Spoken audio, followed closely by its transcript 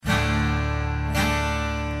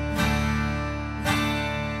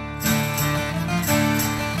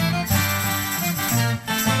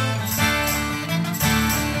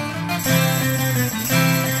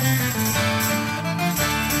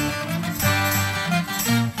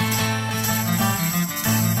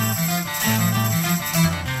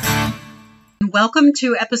welcome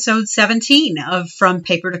to episode 17 of From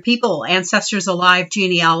Paper to People, Ancestors Alive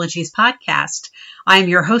Genealogies podcast. I'm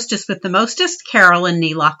your hostess with the mostest, Carolyn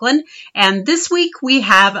Nee Lachlan, and this week we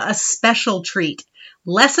have a special treat,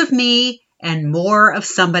 less of me and more of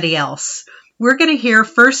somebody else. We're going to hear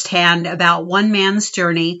firsthand about one man's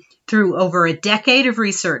journey through over a decade of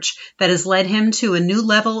research that has led him to a new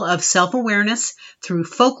level of self-awareness through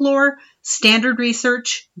folklore, standard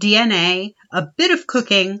research, DNA, a bit of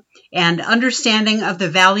cooking, and understanding of the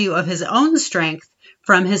value of his own strength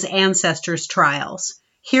from his ancestors' trials.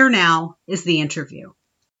 Here now is the interview.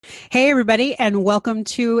 Hey, everybody, and welcome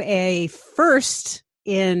to a first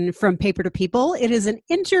in From Paper to People. It is an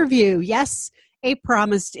interview. Yes, a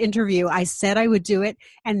promised interview. I said I would do it,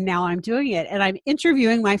 and now I'm doing it. And I'm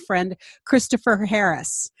interviewing my friend, Christopher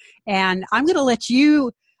Harris. And I'm going to let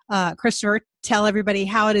you, Christopher, tell everybody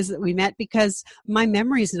how it is that we met, because my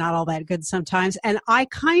memory is not all that good sometimes. And I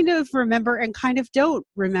kind of remember and kind of don't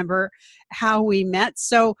remember how we met.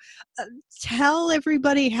 So tell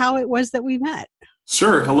everybody how it was that we met.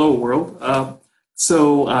 Sure. Hello, world. I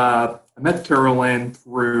met Carolyn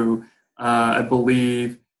through, I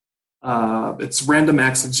believe, it's Random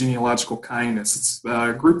Acts of Genealogical Kindness. It's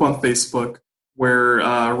a group on Facebook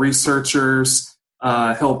where researchers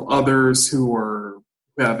help others who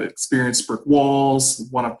have experienced brick walls,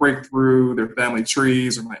 want to break through their family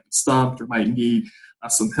trees, or might be stumped, or might need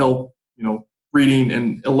some help, reading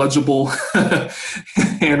an illegible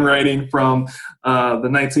handwriting from the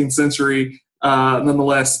 19th century.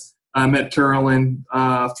 Nonetheless, I met Carolyn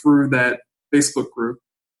through that Facebook group,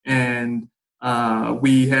 and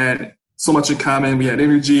we had so much in common. We had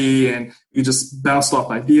energy, and we just bounced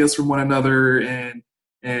off ideas from one another. And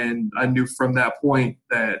I knew from that point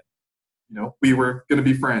that, we were going to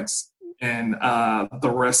be friends. And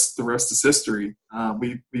the rest is history.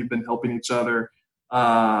 We've been helping each other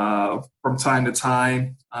from time to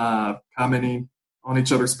time, commenting on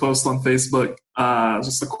each other's posts on Facebook.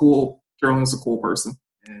 Carolyn's a cool person,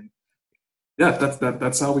 and yeah,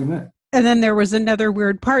 that's how we met. And then there was another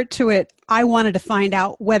weird part to it. I wanted to find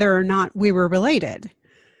out whether or not we were related.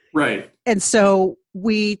 Right. And so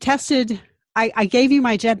we tested. I gave you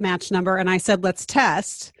my GEDmatch number, and I said, let's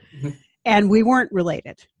test. Mm-hmm. And we weren't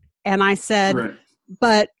related. And I said, right.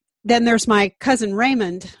 But then there's my cousin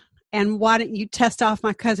Raymond, and why don't you test off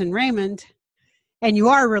my cousin Raymond? And you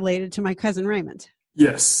are related to my cousin Raymond.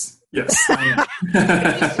 Yes, I am.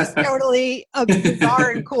 It's just totally a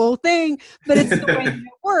bizarre and cool thing, but it's the way that it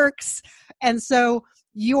works. And so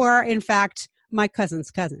you are, in fact, my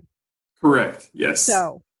cousin's cousin. Correct, yes.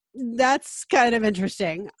 So that's kind of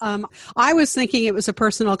interesting. I was thinking it was a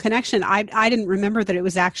personal connection. I didn't remember that it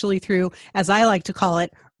was actually through, as I like to call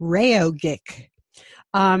it, Rayogic.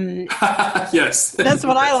 Yes. That's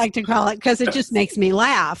what I like to call it, because it just makes me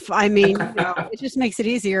laugh. I mean, it just makes it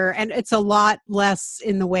easier, and it's a lot less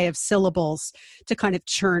in the way of syllables to kind of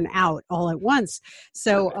churn out all at once.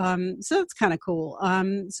 So, so that's kind of cool.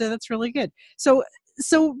 So that's really good. So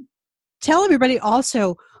tell everybody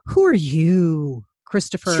also, who are you,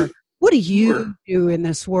 Christopher? Sure. What do you do in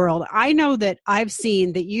this world? I know that I've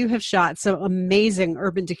seen that you have shot some amazing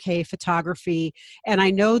urban decay photography, and I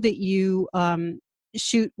know that you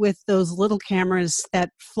shoot with those little cameras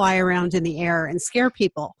that fly around in the air and scare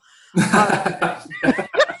people.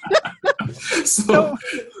 So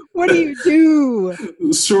what do you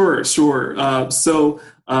do? Sure. So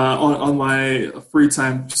on my free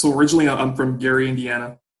time, so originally I'm from Gary,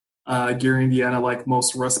 Indiana. Like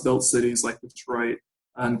most Rust Belt cities like Detroit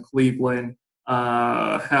and Cleveland,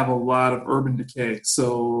 have a lot of urban decay.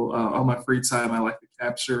 So on my free time, I like to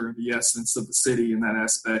capture the essence of the city in that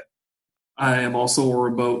aspect. I am also a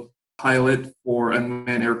remote pilot for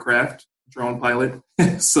unmanned aircraft, drone pilot.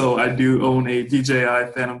 So I do own a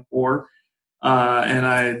DJI Phantom 4, and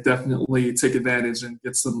I definitely take advantage and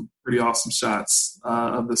get some pretty awesome shots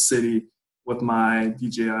of the city with my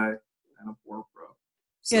DJI Phantom 4 Pro.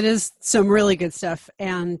 So. It is some really good stuff,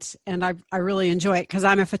 and I really enjoy it, because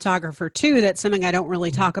I'm a photographer too. That's something I don't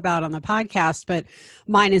really talk about on the podcast, but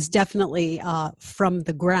mine is definitely from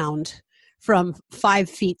the ground, from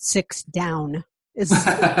 5'6" down is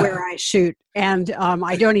where I shoot. And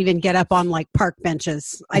I don't even get up on like park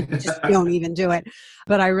benches. I just don't even do it.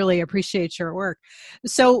 But I really appreciate your work.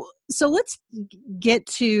 So let's get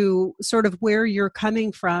to sort of where you're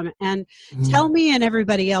coming from, and tell me and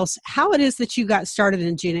everybody else how it is that you got started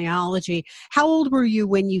in genealogy. How old were you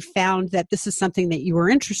when you found that this is something that you were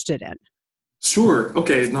interested in? Sure.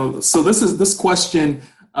 Okay. No. So this question.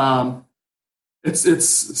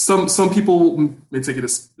 It's some people may take it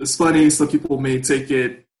as funny. Some people may take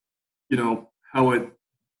it, however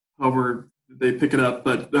they pick it up.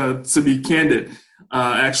 But to be candid,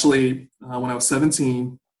 actually, when I was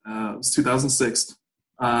 17, it was 2006.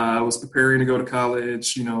 I was preparing to go to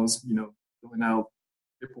college. Filling out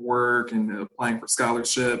paperwork and applying for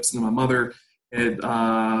scholarships. And my mother had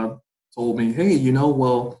told me, "Hey,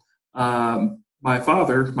 my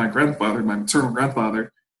grandfather, my maternal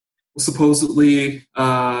grandfather, was supposedly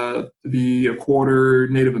to be a quarter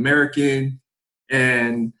Native American,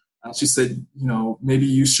 and she said, maybe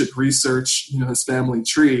you should research, his family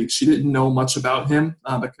tree." She didn't know much about him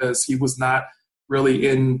because he was not really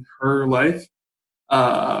in her life.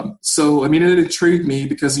 So, it intrigued me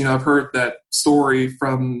because, I've heard that story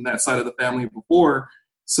from that side of the family before.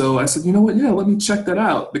 So I said, you know what? Yeah, let me check that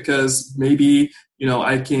out because maybe,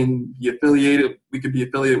 I can be affiliated. We could be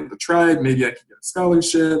affiliated with the tribe. Maybe I can get a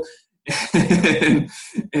scholarship.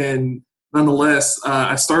 and nonetheless,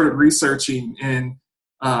 I started researching and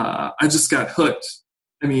I just got hooked.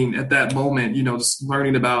 At that moment, just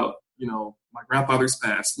learning about, my grandfather's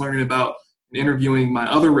past, learning about and interviewing my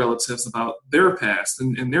other relatives about their past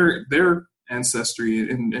and their ancestry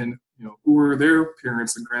and who were their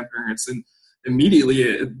parents and grandparents. And immediately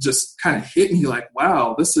it just kind of hit me like,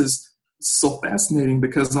 wow, this is so fascinating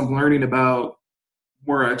because I'm learning about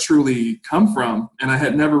where I truly come from. And I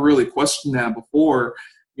had never really questioned that before.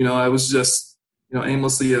 I was just,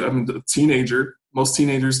 aimlessly, I'm a teenager. Most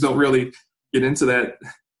teenagers don't really get into that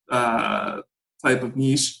type of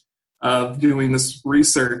niche of doing this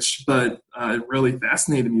research, but it really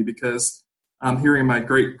fascinated me because I'm hearing my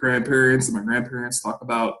great-grandparents and my grandparents talk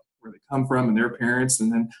about where they come from and their parents,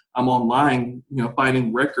 and then I'm online,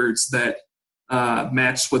 finding records that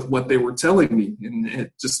matched with what they were telling me, and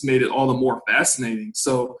it just made it all the more fascinating.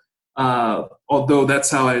 So although that's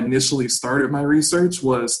how I initially started my research,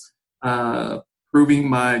 was proving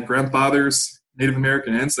my grandfather's Native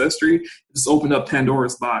American ancestry, it just opened up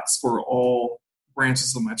Pandora's box for all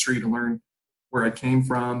branches of my tree to learn where I came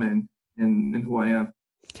from and who I am.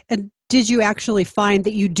 And did you actually find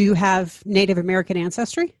that you do have Native American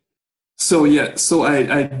ancestry? So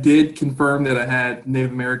I did confirm that I had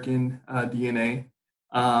Native American DNA.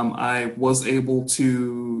 I was able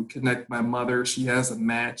to connect my mother. She has a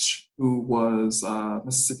match who was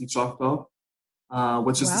Mississippi Choctaw,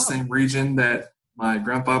 which is the same region that my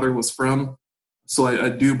grandfather was from. So I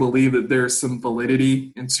do believe that there's some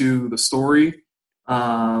validity into the story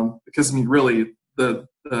because, really, the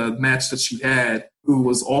match that she had, who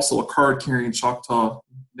was also a card-carrying Choctaw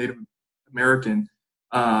Native American,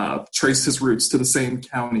 traced his roots to the same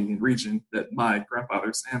county and region that my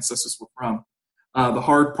grandfather's ancestors were from. The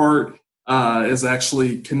hard part is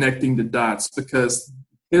actually connecting the dots because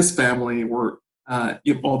his family were,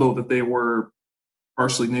 although that they were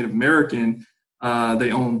partially Native American,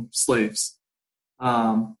 they owned slaves.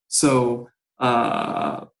 So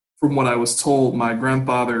from what I was told, my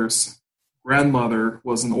grandfather's grandmother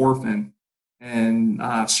was an orphan, and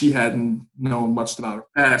she hadn't known much about her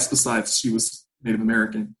past besides she was Native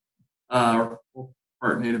American, or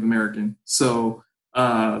part Native American. So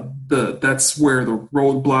that's where the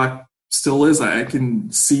roadblock still is. I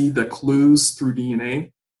can see the clues through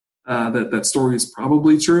DNA that story is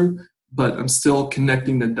probably true, but I'm still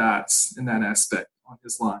connecting the dots in that aspect on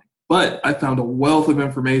his line. But I found a wealth of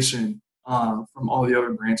information from all the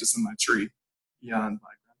other branches in my tree beyond my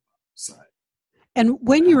grandfather's side. And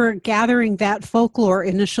when you were gathering that folklore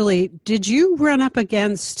initially, did you run up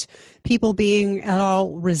against people being at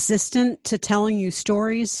all resistant to telling you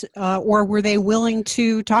stories, or were they willing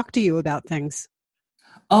to talk to you about things?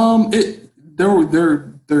 There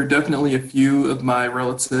were definitely a few of my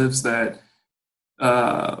relatives that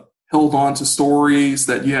held on to stories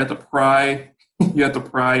that you had to pry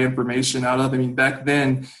information out of. Back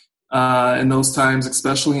then, in those times,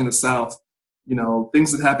 especially in the South,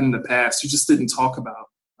 things that happened in the past, you just didn't talk about.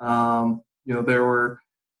 There were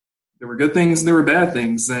good things and there were bad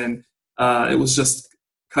things, and it was just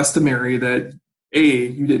customary that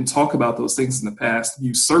you didn't talk about those things in the past.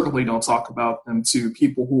 You certainly don't talk about them to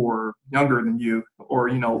people who are younger than you or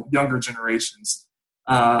younger generations.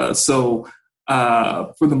 So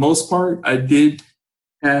for the most part, I did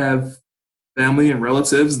have family and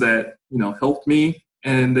relatives that helped me,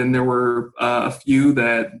 and then there were a few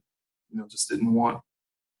that just didn't want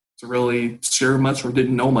to really share much or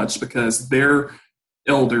didn't know much because their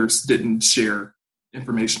elders didn't share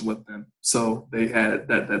information with them. So they had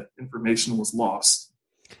that information was lost.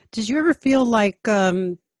 Did you ever feel like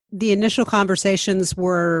the initial conversations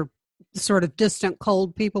were sort of distant,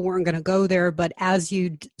 cold, people weren't going to go there, but as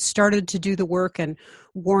you started to do the work and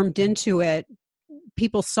warmed into it,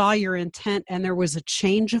 people saw your intent and there was a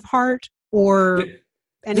change of heart or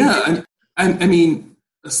anything? Yeah,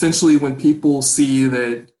 essentially when people see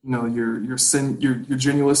that, you're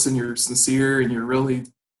genuine and you're sincere and you're really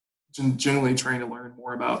genuinely trying to learn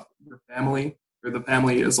more about your family or the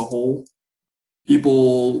family as a whole,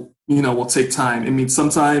 people, will take time. I mean,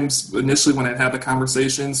 sometimes initially when I'd have the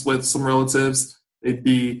conversations with some relatives, they'd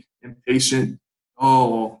be impatient.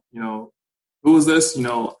 Oh, who is this?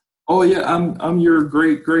 Oh yeah, I'm your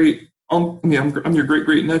I'm your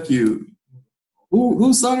great nephew.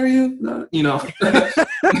 Whose son are you?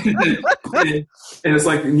 And it's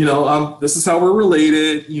like, this is how we're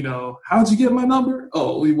related. How'd you get my number?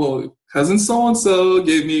 Oh, well, cousin so-and-so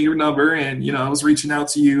gave me your number, and, I was reaching out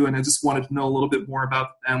to you, and I just wanted to know a little bit more about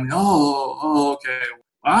the family. Oh, okay.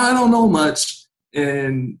 I don't know much.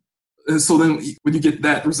 And so then when you get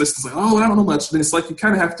that resistance, like, oh, I don't know much, then it's like you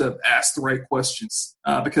kind of have to ask the right questions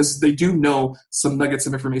because they do know some nuggets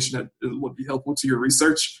of information that would be helpful to your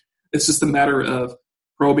research. It's just a matter of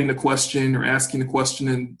probing the question or asking the question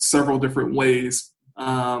in several different ways.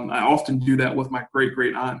 I often do that with my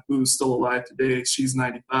great aunt, who's still alive today. She's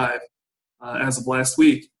 95 as of last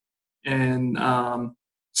week. And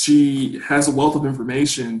she has a wealth of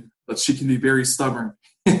information, but she can be very stubborn.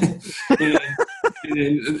 and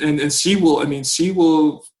she will,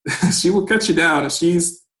 she will cut you down if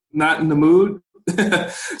she's not in the mood.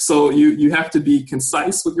 So you have to be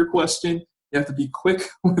concise with your question. You have to be quick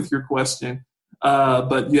with your question,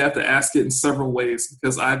 but you have to ask it in several ways,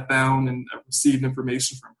 because I've found and received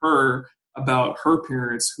information from her about her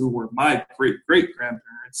parents, who were my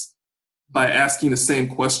great-great-grandparents, by asking the same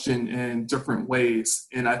question in different ways.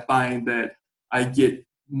 And I find that I get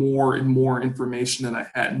more and more information that I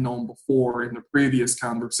hadn't known before in the previous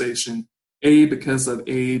conversation, because of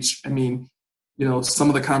age. I mean, some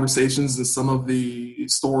of the conversations and some of the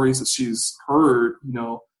stories that she's heard,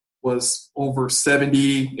 was over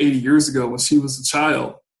 70, 80 years ago when she was a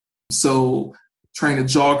child. So trying to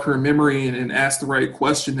jog her memory and ask the right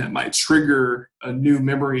question that might trigger a new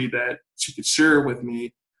memory that she could share with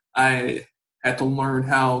me, I had to learn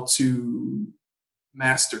how to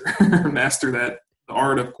master that, the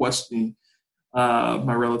art of questioning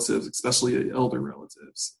my relatives, especially elder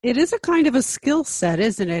relatives. It is a kind of a skill set,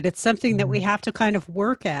 isn't it? It's something that we have to kind of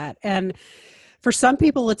work at. And for some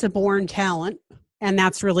people, it's a born talent. And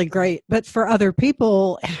that's really great. But for other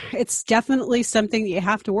people, it's definitely something you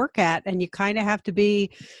have to work at. And you kind of have to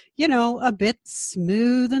be, a bit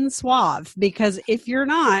smooth and suave. Because if you're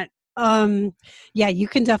not, you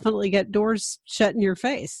can definitely get doors shut in your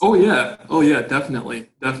face. Oh, yeah, definitely.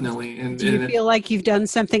 And do you feel like you've done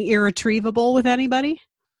something irretrievable with anybody?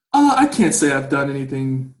 I can't say I've done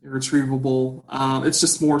anything irretrievable. It's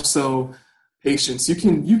just more so patience. You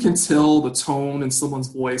can tell the tone in someone's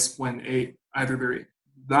voice when either they're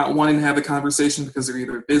not wanting to have a conversation because they're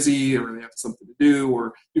either busy or they have something to do,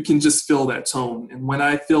 or you can just feel that tone. And when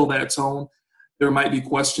I feel that tone, there might be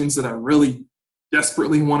questions that I really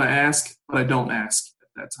desperately want to ask, but I don't ask at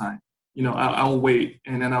that time. I'll wait,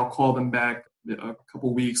 and then I'll call them back a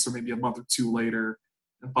couple weeks or maybe a month or two later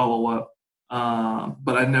and follow up.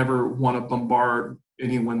 But I never want to bombard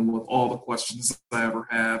anyone with all the questions I ever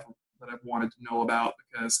have that I've wanted to know about,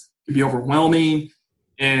 because it can be overwhelming,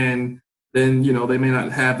 and then, they may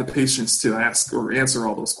not have the patience to ask or answer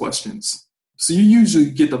all those questions. So you usually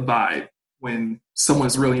get the vibe when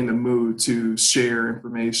someone's really in the mood to share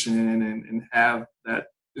information and have that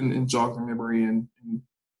and jog their memory and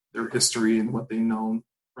their history and what they know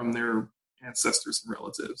from their ancestors and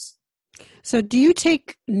relatives. So do you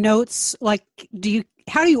take notes?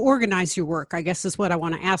 How do you organize your work, I guess is what I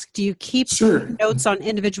want to ask. Do you keep notes on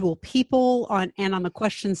individual people on the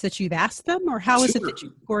questions that you've asked them, or how is it that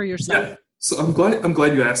you score yourself? Yeah. So I'm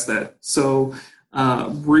glad you asked that. So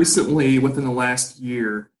recently, within the last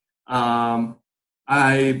year,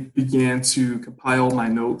 I began to compile my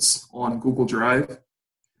notes on Google Drive.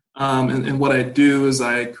 And what I do is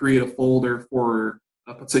I create a folder for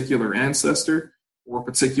a particular ancestor or a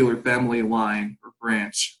particular family line or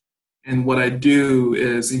branch. And what I do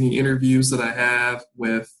is any interviews that I have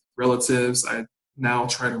with relatives, I now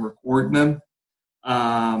try to record them.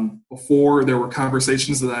 Before, there were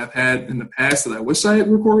conversations that I've had in the past that I wish I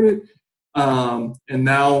had recorded. And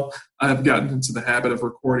now I've gotten into the habit of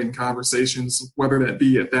recording conversations, whether that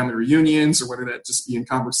be at family reunions or whether that just be in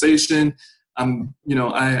conversation.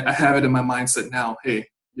 I have it in my mindset now, hey,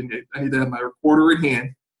 I need to have my recorder in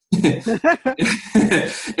hand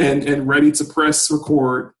and ready to press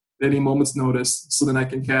record at any moment's notice, so then I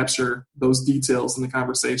can capture those details in the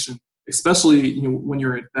conversation, especially when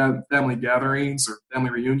you're at family gatherings or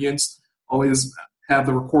family reunions. Always have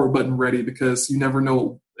the record button ready, because you never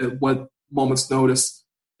know at what moment's notice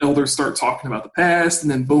elders start talking about the past,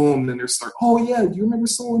 and then boom, then they start, oh yeah, do you remember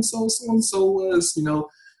so and so was,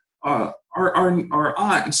 our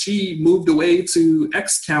aunt, and she moved away to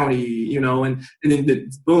X county, and then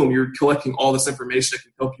boom, you're collecting all this information that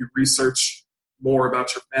can help you research more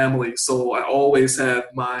about your family. So I always have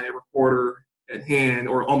my recorder at hand,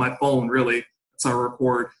 or on my phone, really. That's how I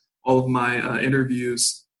record all of my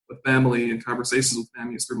interviews with family and conversations with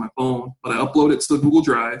family is through my phone. But I upload it to the Google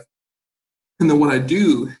Drive. And then what I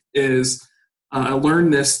do is I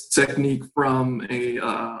learned this technique from a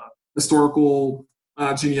historical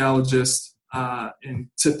genealogist in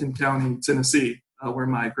Tipton County, Tennessee, where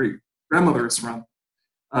my great-grandmother is from.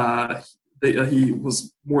 He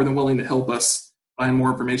was more than willing to help us find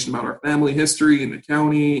more information about our family history in the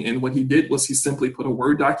county. And what he did was he simply put a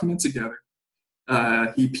Word document together.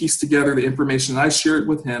 He pieced together the information I shared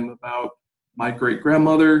with him about my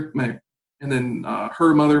great-grandmother, and then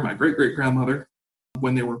her mother, my great-great-grandmother,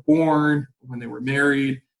 when they were born, when they were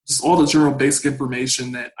married, just all the general basic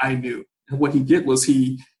information that I knew. And what he did was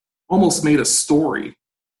he almost made a story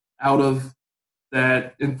out of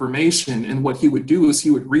that information. And what he would do is he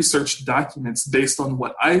would research documents based on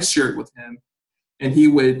what I shared with him. And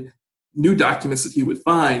new documents that he would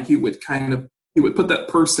find, he would put that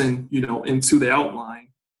person, into the outline.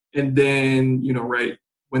 And then, right,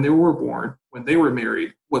 when they were born, when they were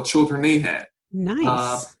married, what children they had.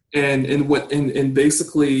 Nice. And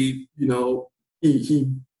basically,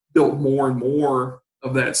 he built more and more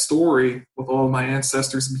of that story with all of my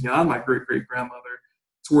ancestors beyond my great-great-grandmother,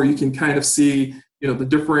 to where you can kind of see, the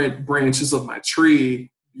different branches of my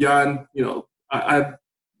tree beyond, I've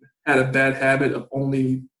had a bad habit of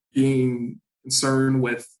only being concerned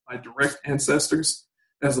with my direct ancestors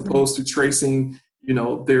as opposed to tracing,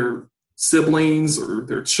 their siblings or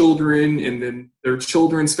their children and then their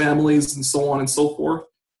children's families and so on and so forth.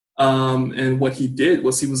 And what he did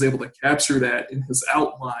was he was able to capture that in his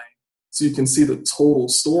outline, so you can see the total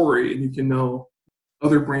story and you can know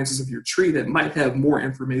other branches of your tree that might have more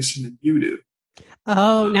information than you do.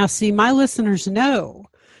 Oh, now see, my listeners know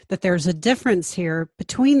that there's a difference here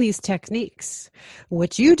between these techniques.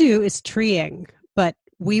 What you do is treeing, but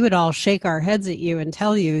we would all shake our heads at you and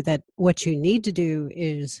tell you that what you need to do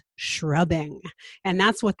is shrubbing. And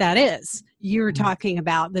that's what that is. You're talking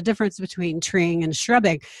about the difference between treeing and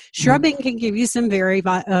shrubbing. Shrubbing can give you some very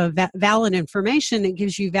valid information. It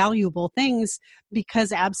gives you valuable things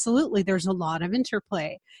because absolutely there's a lot of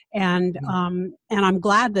interplay. And I'm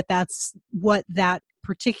glad that that's what that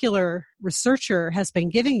particular researcher has been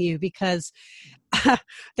giving you, because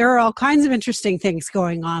there are all kinds of interesting things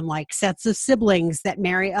going on, like sets of siblings that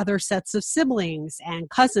marry other sets of siblings and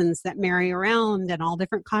cousins that marry around and all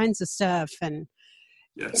different kinds of stuff. And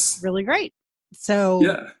it's really great. So,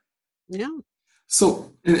 yeah.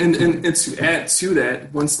 So, and to add to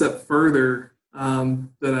that, one step further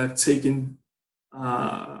that I've taken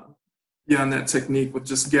beyond that technique with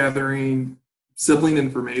just gathering sibling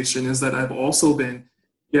information is that I've also been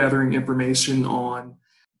gathering information on,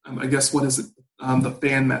 I guess, what is it? The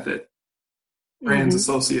FAN method, friends,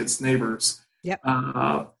 associates, neighbors. Yep.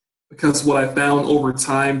 Because what I found over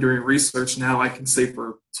time during research, now I can say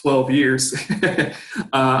for 12 years,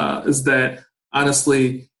 is that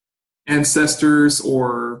honestly, ancestors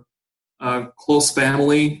or close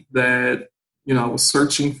family that I was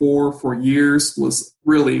searching for years was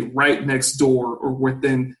really right next door or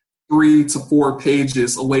within 3 to 4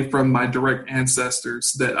 pages away from my direct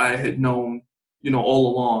ancestors that I had known,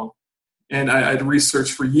 all along. And I'd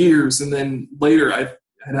researched for years, and then later I'd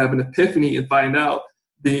have an epiphany and find out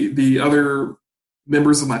the other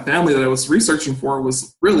members of my family that I was researching for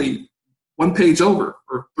was really 1 page over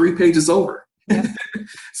or 3 pages over. Yeah.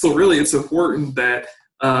 So really it's important that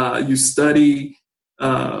you study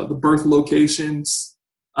the birth locations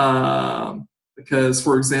because,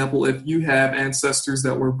 for example, if you have ancestors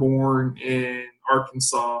that were born in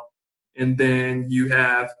Arkansas and then you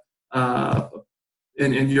have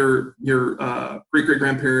and your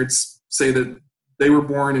great-great-grandparents say that they were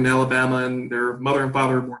born in Alabama and their mother and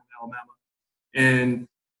father were born in Alabama, and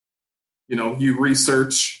you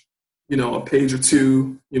research a page or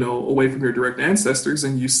two away from your direct ancestors,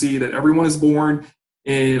 and you see that everyone is born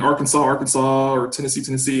in Arkansas, or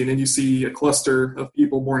Tennessee, and then you see a cluster of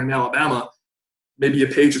people born in Alabama, maybe a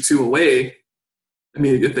page or two away. I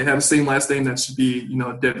mean, if they have the same last name, that should be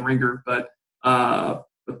a dead ringer, but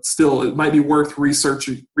still, it might be worth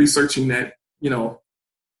researching that,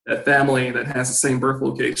 that family that has the same birth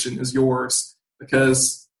location as yours,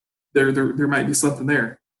 because there might be something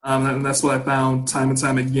there. And that's what I found time and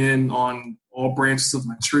time again on all branches of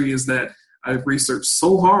my tree, is that I've researched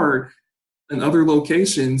so hard in other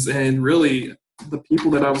locations, and really the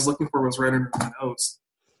people that I was looking for was right under my nose.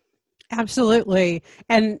 Absolutely.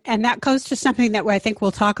 And that goes to something that I think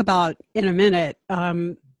we'll talk about in a minute.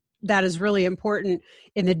 That is really important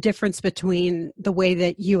in the difference between the way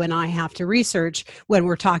that you and I have to research when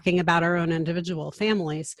we're talking about our own individual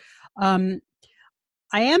families. I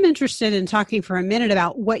am interested in talking for a minute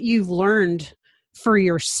about what you've learned for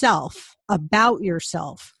yourself, about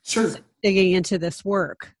yourself, Sure. digging into this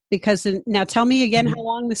work. Because now tell me again how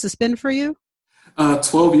long this has been for you?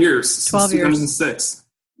 12 years. 12 years. 2006.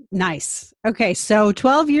 Nice. Okay, so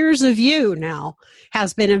 12 years of you now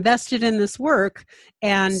has been invested in this work,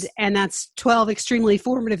 and that's 12 extremely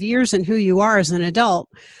formative years in who you are as an adult.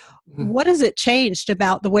 Mm-hmm. What has it changed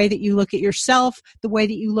about the way that you look at yourself, the way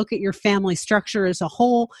that you look at your family structure as a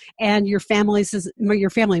whole, and your family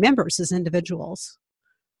members as individuals?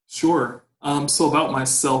 Sure. So about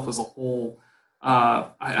myself as a whole,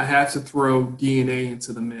 I have to throw DNA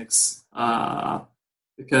into the mix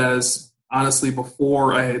because honestly,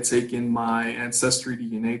 before I had taken my Ancestry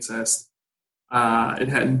DNA test, it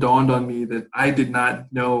hadn't dawned on me that I did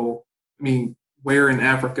not know, where in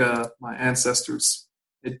Africa my ancestors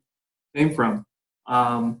came from.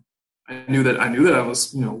 I knew that I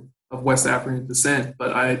was, of West African descent,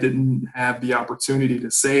 but I didn't have the opportunity to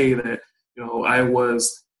say that, I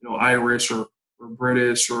was, Irish or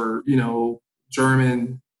British or,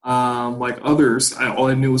 German, like others. All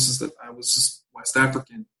I knew was just that I was just West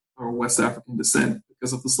African or West African descent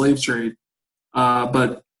because of the slave trade.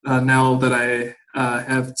 But now that I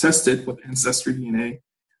have tested with Ancestry DNA,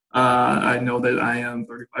 I know that I am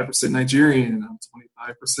 35% Nigerian and I'm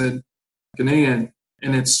 25% Ghanaian.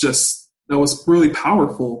 And that was really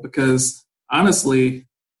powerful because honestly,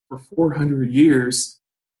 for 400 years,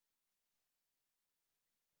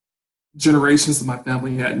 generations of my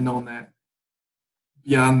family hadn't known that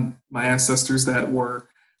beyond my ancestors that were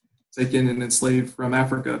taken and enslaved from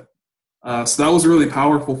Africa. So that was really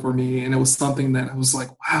powerful for me. And it was something that I was like,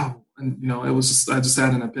 wow. And, I just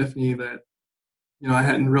had an epiphany that, I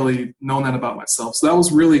hadn't really known that about myself. So it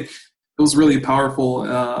was really powerful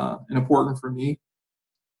and important for me.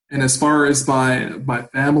 And as far as my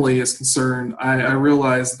family is concerned, I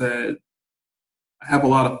realized that I have a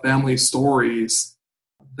lot of family stories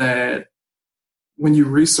that when you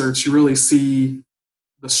research, you really see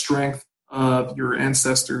the strength of your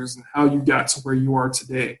ancestors and how you got to where you are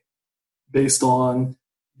today based on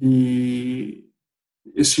the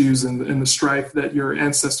issues and the strife that your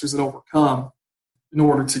ancestors had overcome in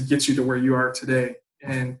order to get you to where you are today.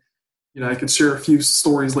 And, I could share a few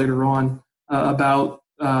stories later on about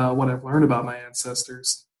what I've learned about my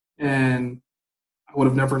ancestors, and I would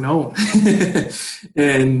have never known.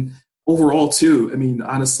 And overall, too,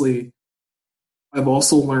 honestly, I've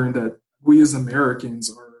also learned that we as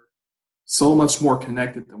Americans are so much more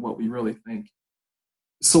connected than what we really think.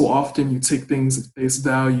 So often you take things at face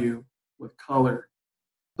value with color,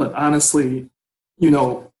 but honestly, we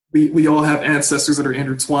all have ancestors that are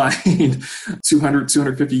intertwined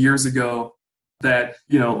 250 years ago that,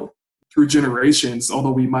 through generations,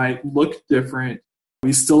 although we might look different,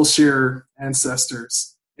 we still share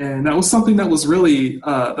ancestors. And that was something that was really,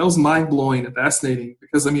 that was mind-blowing and fascinating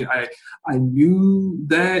because, I knew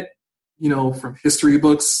that, from history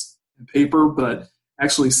books and paper, but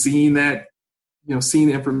actually seeing that, seeing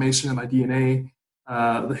the information in my DNA,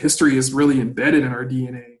 the history is really embedded in our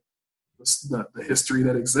DNA, the history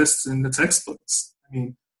that exists in the textbooks.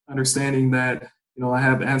 Understanding that, I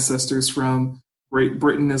have ancestors from Great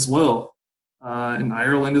Britain as well, and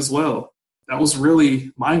Ireland as well. That was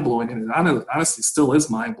really mind-blowing, and it honestly still is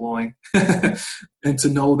mind-blowing. And to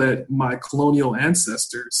know that my colonial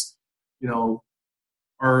ancestors,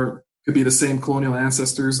 could be the same colonial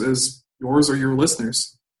ancestors as yours or your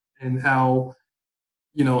listeners, and how,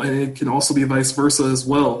 and it can also be vice versa as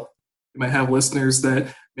well. You might have listeners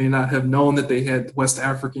that may not have known that they had West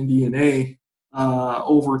African DNA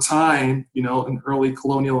over time, in early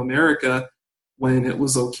colonial America, when it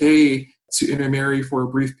was okay to intermarry for a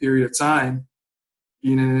brief period of time,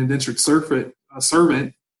 being an indentured servant, that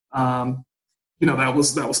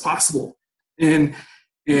was possible. And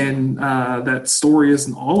that story is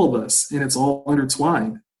in all of us, and it's all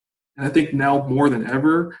intertwined. And I think now more than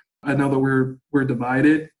ever, I know that we're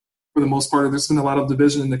divided. For the most part, there's been a lot of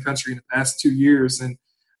division in the country in the past 2 years, and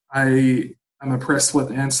I'm impressed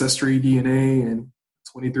with Ancestry DNA and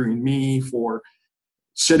 23andMe for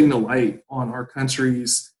shedding a light on our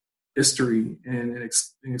country's history and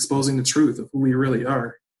exposing the truth of who we really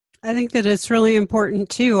are. I think that it's really important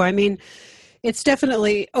too. It's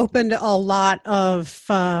definitely opened a lot of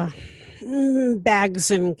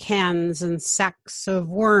bags and cans and sacks of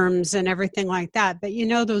worms and everything like that. But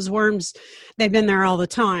those worms, they've been there all the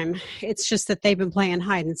time. It's just that they've been playing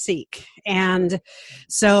hide and seek. And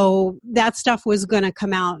so that stuff was going to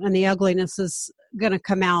come out, and the ugliness is going to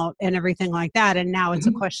come out and everything like that. And now it's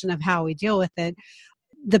a question of how we deal with it.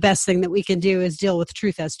 The best thing that we can do is deal with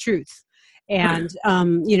truth as truth, and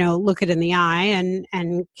look it in the eye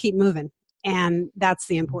and keep moving. And that's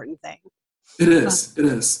the important thing. It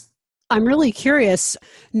is. I'm really curious,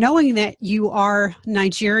 knowing that you are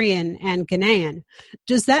Nigerian and Ghanaian,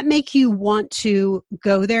 does that make you want to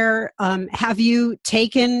go there? Have you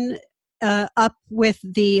taken up with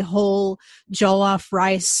the whole jollof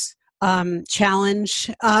rice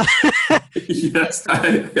challenge? Yes,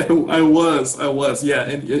 I was. Yeah,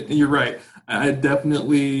 and you're right. I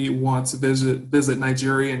definitely want to visit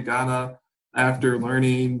Nigeria and Ghana after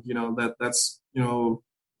learning, that's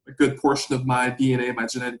a good portion of my DNA, my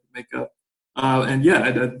genetic makeup. And yeah,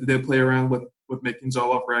 I did play around with making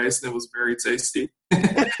jollof rice, and it was very tasty.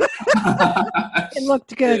 It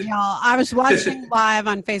looked good, y'all. I was watching live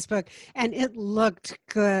on Facebook, and it looked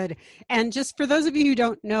good. And just for those of you who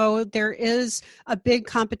don't know, there is a big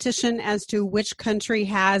competition as to which country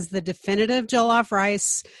has the definitive jollof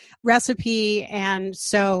rice recipe. And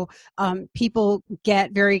so people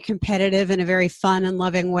get very competitive in a very fun and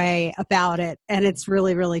loving way about it. And it's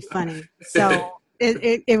really, really funny. So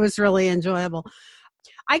it was really enjoyable.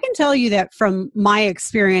 I can tell you that from my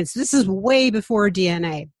experience, this is way before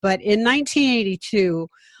DNA, but in 1982,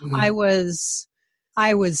 mm-hmm. I was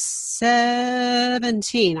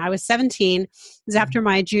 17. I was 17. It was after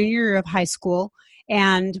my junior year of high school.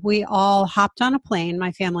 And we all hopped on a plane,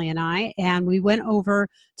 my family and I, and we went over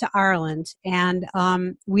to Ireland. And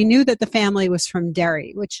we knew that the family was from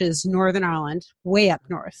Derry, which is Northern Ireland, way up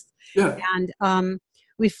north. Yeah. And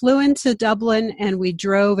we flew into Dublin, and we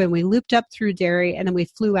drove, and we looped up through Derry, and then we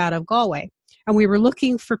flew out of Galway. And we were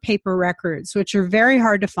looking for paper records, which are very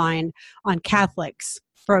hard to find on Catholics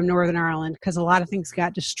from Northern Ireland because a lot of things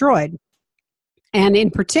got destroyed. And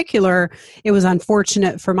in particular, it was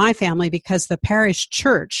unfortunate for my family because the parish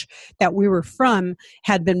church that we were from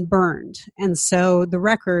had been burned. And so the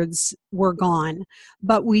records were gone.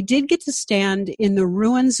 But we did get to stand in the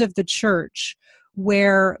ruins of the church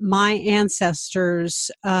where my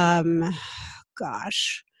ancestors, my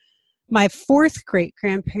fourth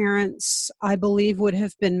great-grandparents, I believe, would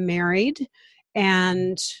have been married,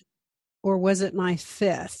 or was it my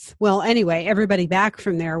fifth? Well, anyway, everybody back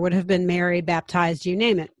from there would have been married, baptized, you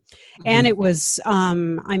name it. Mm-hmm. And it was,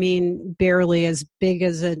 barely as big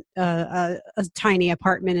as a tiny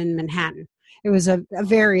apartment in Manhattan. It was a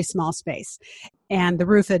very small space. And the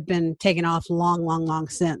roof had been taken off long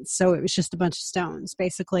since. So it was just a bunch of stones,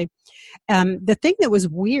 basically. The thing that was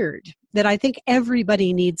weird that I think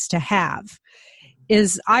everybody needs to have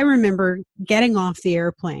is I remember getting off the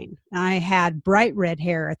airplane. I had bright red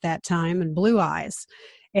hair at that time and blue eyes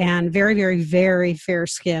and very, very, very fair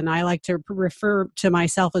skin. I like to refer to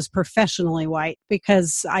myself as professionally white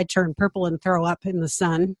because I turn purple and throw up in the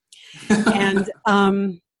sun. And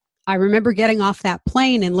I remember getting off that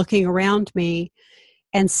plane and looking around me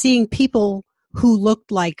and seeing people who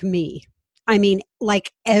looked like me. I mean,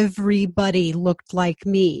 like everybody looked like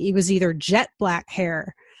me. It was either jet black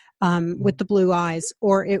hair with the blue eyes,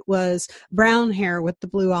 or it was brown hair with the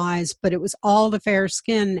blue eyes, but it was all the fair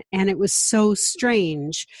skin. And it was so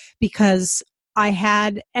strange because I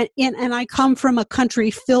had, and I come from a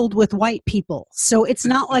country filled with white people. So it's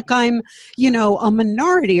not like I'm, a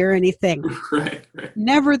minority or anything. Right.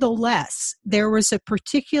 Nevertheless, there was a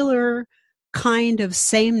particular kind of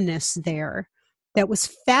sameness there that was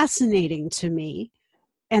fascinating to me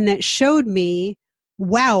and that showed me,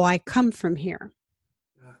 wow, I come from here.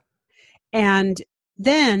 Yeah. And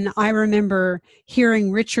then I remember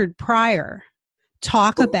hearing Richard Pryor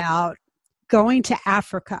talk about going to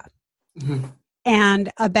Africa. Mm-hmm.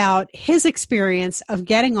 And about his experience of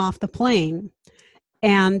getting off the plane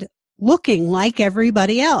and looking like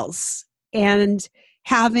everybody else and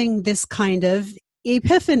having this kind of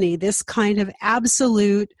epiphany, this kind of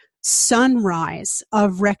absolute sunrise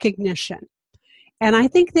of recognition. And I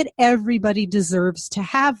think that everybody deserves to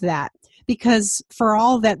have that because for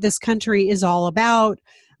all that this country is all about,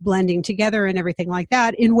 blending together and everything like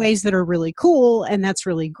that in ways that are really cool, and that's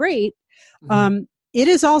really great, it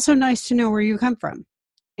is also nice to know where you come from.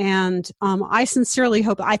 And I sincerely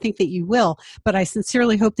hope, I think that you will, but I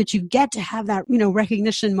sincerely hope that you get to have that,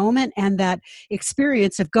 recognition moment and that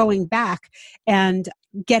experience of going back and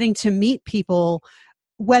getting to meet people,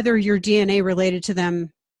 whether your DNA related to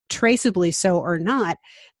them traceably so or not,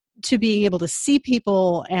 to being able to see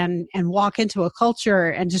people and walk into a culture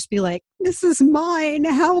and just be like, this is mine.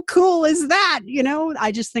 How cool is that?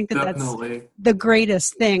 I just think that Definitely. That's the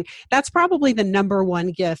greatest thing. That's probably the number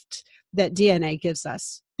one gift that DNA gives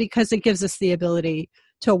us, because it gives us the ability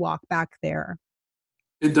to walk back there.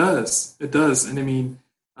 It does. It does. And I mean,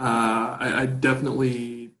 I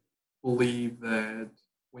definitely believe that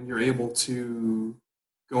when you're able to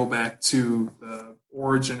go back to the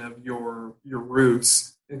origin of your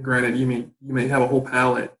roots, and granted, you may have a whole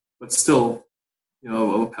palette, but still,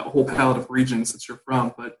 a whole palette of regions that you're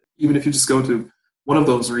from. But even if you just go to one of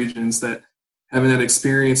those regions, that having that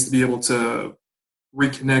experience to be able to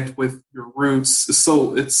reconnect with your roots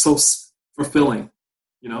it's so fulfilling,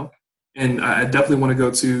 And I definitely want to go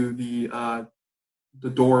to the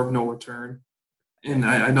door of no return, and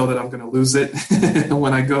I know that I'm going to lose it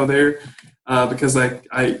when I go there, because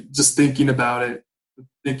I just thinking about it,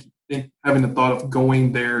 having the thought of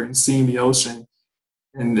going there and seeing the ocean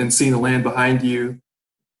and seeing the land behind you,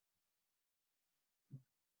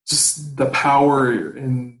 just the power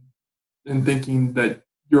in thinking that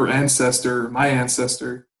your ancestor, my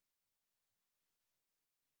ancestor,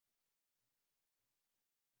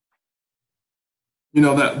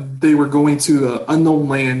 that they were going to an unknown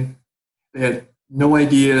land. They had no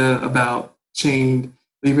idea about change,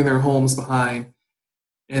 leaving their homes behind.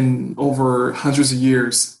 And over hundreds of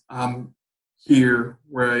years, I'm here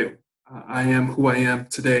where I am who I am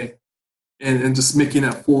today. And just making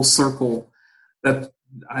that full circle, that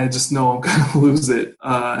I just know I'm going to lose it.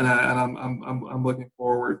 And I'm looking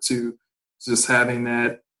forward to just having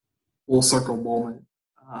that full circle moment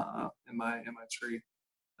in my tree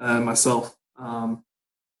myself.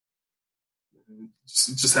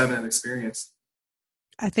 Just having that experience.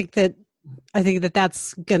 I think that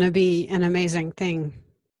that's going to be an amazing thing.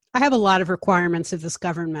 I have a lot of requirements of this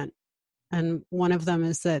government, and one of them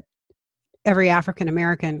is that every African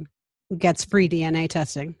American gets free DNA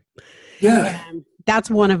testing. Yeah. And that's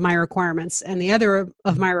one of my requirements. And the other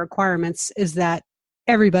of my requirements is that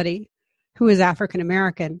everybody who is African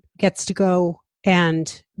American gets to go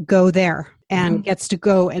there and gets to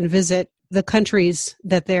go and visit the countries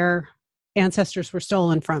that their ancestors were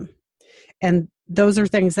stolen from. And those are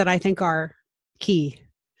things that I think are key.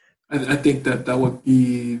 I think that would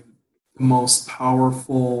be the most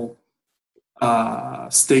powerful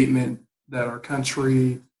statement, that our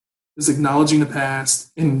country is acknowledging the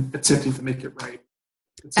past and attempting to make it right.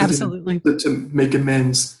 Absolutely. To make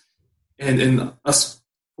amends and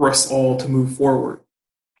for us all to move forward.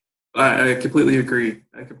 I completely agree.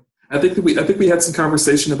 I think we had some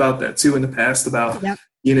conversation about that too in the past, about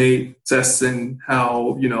DNA tests and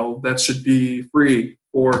how that should be free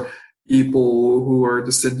for people who are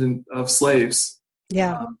descendant of slaves.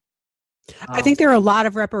 Yeah. I think there are a lot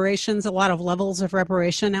of reparations, a lot of levels of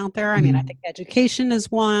reparation out there. I mean, I think education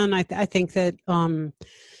is one. I think that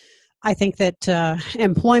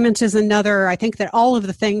employment is another. I think that all of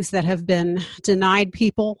the things that have been denied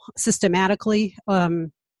people systematically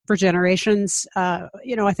for generations, I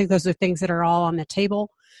think those are things that are all on the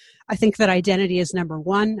table. I think that identity is number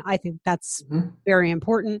one. I think that's very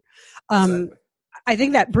important. Exactly. I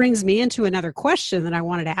think that brings me into another question that I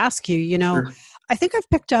wanted to ask you. Sure. I think I've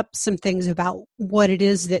picked up some things about what it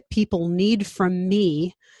is that people need from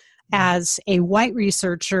me as a white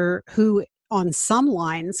researcher who, on some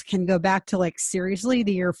lines, can go back to seriously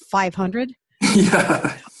the year 500.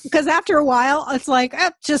 Yeah. Because after a while, it's like,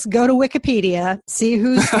 just go to Wikipedia, see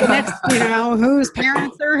who's the next, whose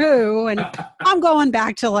parents are who. And I'm going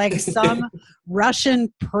back to some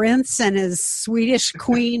Russian prince and his Swedish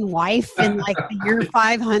queen wife in the year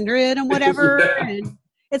 500 and whatever. Yeah.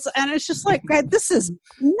 And it's just this is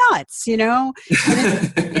nuts, And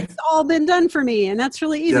it's all been done for me. And that's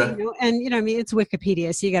really easy, And, it's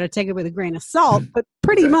Wikipedia, so you got to take it with a grain of salt. But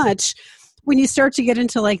pretty much when you start to get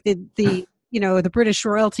into the British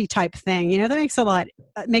royalty type thing, that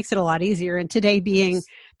makes it a lot easier. And today being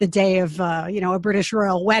the day of, a British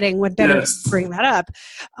royal wedding, would better bring that up.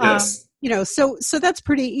 Yes. So that's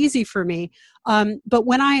pretty easy for me. But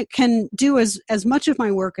when I can do as much of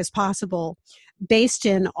my work as possible based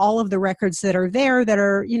in all of the records that are there that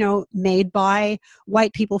are, made by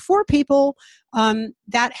white people for people,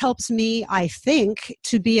 that helps me, I think,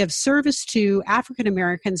 to be of service to African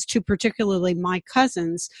Americans, to particularly my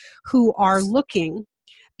cousins who are looking,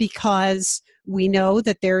 because we know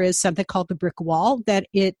that there is something called the brick wall, that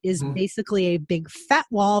it is basically a big fat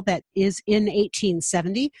wall that is in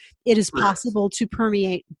 1870. It is possible to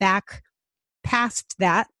permeate back past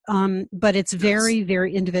that, but it's very,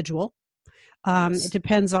 very individual. It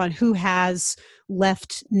depends on who has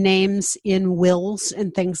left names in wills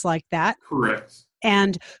and things like that. Correct.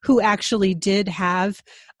 and who actually did have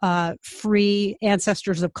free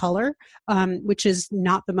ancestors of color, which is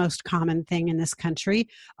not the most common thing in this country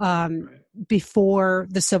before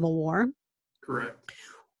the Civil War. Correct.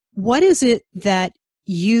 What is it that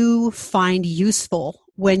you find useful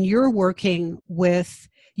when you're working with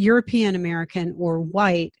European American or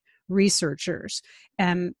white researchers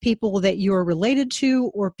and people that you're related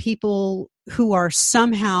to, or people who are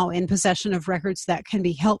somehow in possession of records that can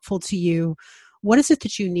be helpful to you? What is it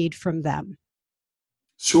that you need from them?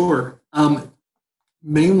 Sure.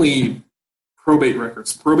 Mainly probate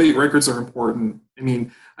records. Probate records are important. I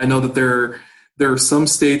mean, I know that there are some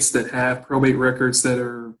states that have probate records that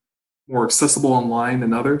are more accessible online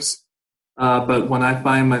than others. But when I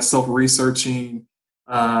find myself researching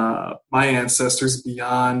my ancestors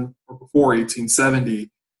beyond or before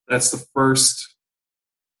 1870, that's the first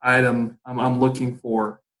item I'm looking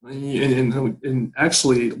for. And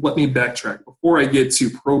actually, let me backtrack. Before I get to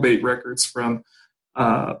probate records from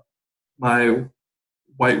my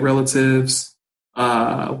white relatives,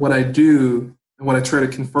 what I do and what I try to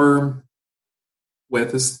confirm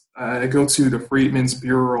with is I go to the Freedmen's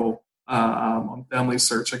Bureau on Family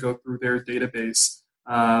Search. I go through their database.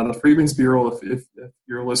 The Freedmen's Bureau, if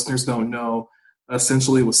your listeners don't know,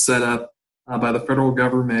 essentially was set up by the federal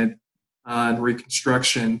government in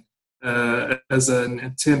Reconstruction as an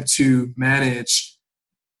attempt to manage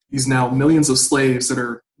these now millions of slaves that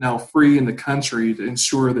are now free in the country, to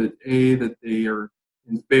ensure that that they are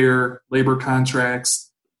in fair labor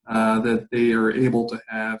contracts, that they are able to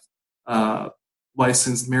have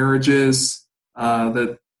licensed marriages,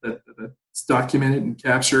 that's documented and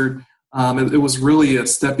captured. It was really a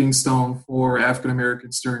stepping stone for African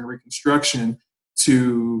Americans during Reconstruction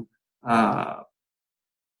to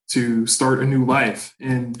start a new life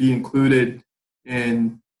and be included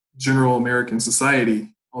in general American society.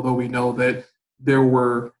 Although we know that there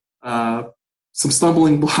were some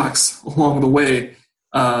stumbling blocks along the way,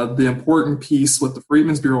 the important piece with the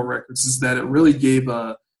Freedmen's Bureau records is that it really gave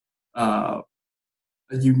a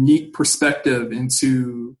unique perspective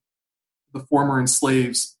into the former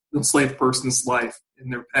enslaved person's life in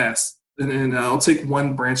their past. And I'll take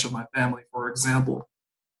one branch of my family, for example.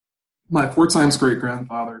 My 4 times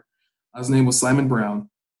great-grandfather, his name was Simon Brown.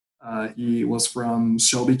 He was from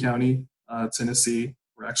Shelby County, Tennessee,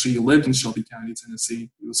 or actually he lived in Shelby County,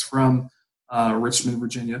 Tennessee. He was from Richmond,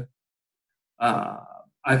 Virginia.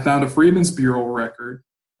 I found a Freedmen's Bureau record,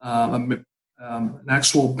 an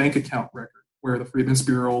actual bank account record, where the Freedmen's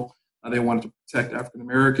Bureau, they wanted to protect African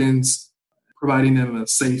Americans, providing them a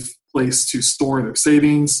safe place to store their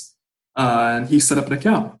savings, and he set up an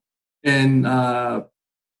account. And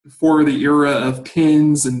before the era of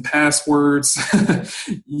PINs and passwords,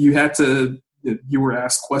 you were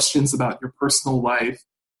asked questions about your personal life,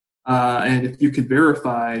 and if you could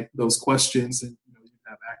verify those questions, and you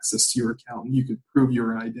have access to your account, and you could prove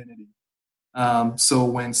your identity. So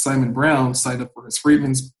when Simon Brown signed up for his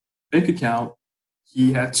Freedmen's bank account,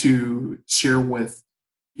 he had to share his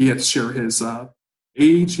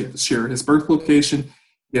age, he had to share his birth location,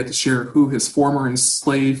 he had to share who his former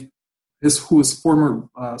slave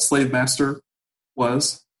master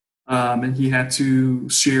was, and he had to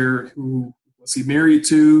share who was he married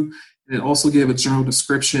to, and it also gave a general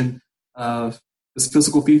description of his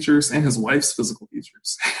physical features and his wife's physical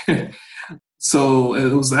features. So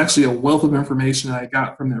it was actually a wealth of information that I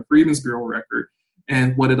got from the Freedmen's Bureau record,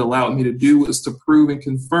 and what it allowed me to do was to prove and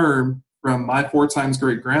confirm from my 4 times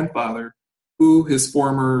great-grandfather who his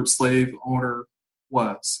former slave owner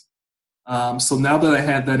was. So now that I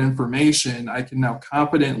had that information, I can now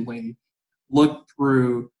confidently look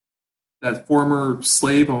through that former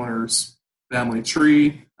slave owner's family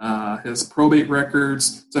tree, his probate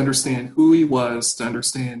records, to understand who he was, to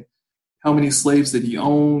understand how many slaves did he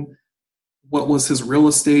own, what was his real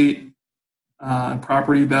estate and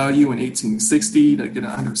property value in 1860, to get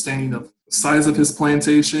an understanding of the size of his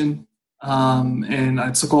plantation. And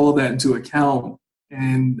I took all of that into account,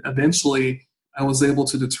 and eventually I was able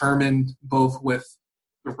to determine, both with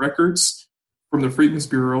the records from the Freedmen's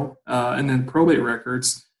Bureau and then probate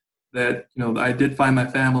records, that I did find my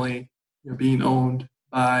family being owned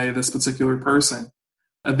by this particular person.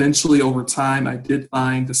 Eventually, over time, I did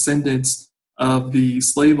find descendants of the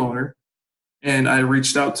slave owner, and I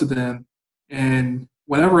reached out to them. And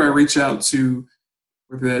whenever I reach out to,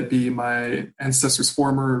 whether that be my ancestors'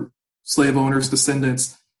 former slave owners'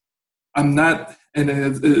 descendants, I'm not, and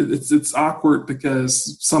it's awkward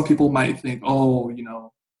because some people might think,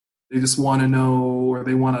 they just want to know, or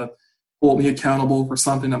they want to hold me accountable for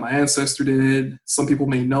something that my ancestor did. Some people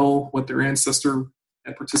may know what their ancestor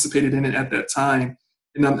had participated in it at that time.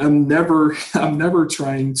 and I'm never I'm never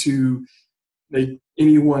trying to make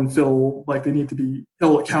anyone feel like they need to be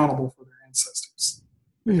held accountable for their ancestors,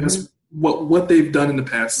 because what they've done in the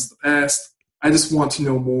past is the past. I just want to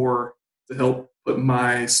know more to help put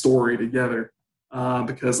my story together,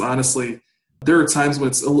 because honestly, there are times when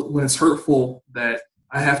it's hurtful that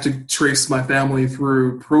I have to trace my family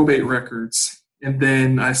through probate records, and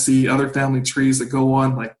then I see other family trees that go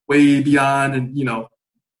on like way beyond, and in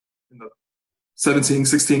the 17,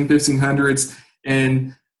 16, 1500s,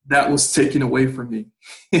 and that was taken away from me.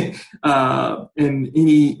 And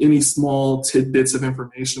any small tidbits of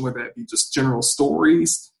information, whether that be just general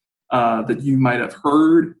stories that you might have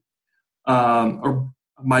heard, or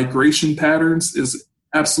migration patterns, is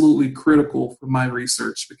absolutely critical for my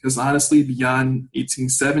research, because honestly, beyond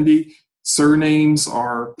 1870, surnames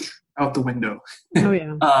are out the window. Oh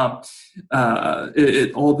yeah.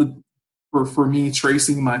 For me,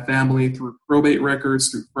 tracing my family through probate records,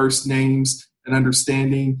 through first names, and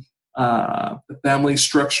understanding the family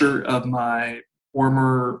structure of my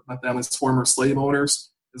family's former slave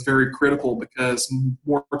owners is very critical, because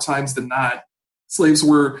more times than not, slaves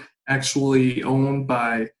were actually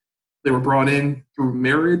they were brought in through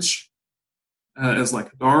marriage as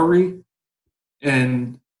like a dowry.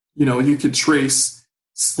 And, you could trace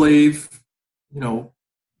slave,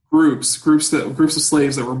 groups of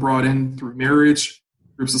slaves that were brought in through marriage,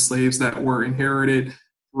 groups of slaves that were inherited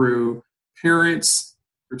through parents,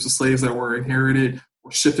 groups of slaves that were inherited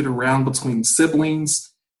or shifted around between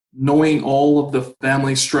siblings. Knowing all of the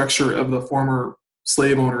family structure of the former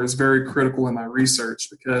slave owner is very critical in my research,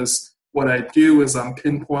 because what I do is I'm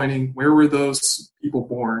pinpointing, where were those people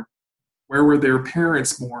born? Where were their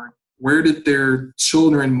parents born? Where did their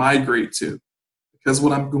children migrate to? Because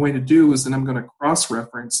what I'm going to do is then I'm going to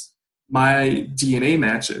cross-reference my DNA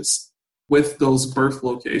matches with those birth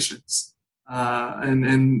locations.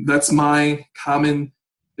 And that's my common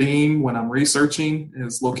theme when I'm researching,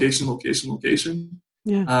 is location, location, location.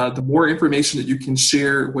 Yeah. The more information that you can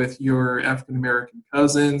share with your African-American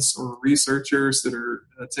cousins or researchers that are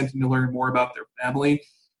attempting to learn more about their family,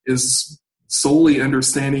 is solely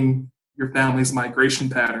understanding your family's migration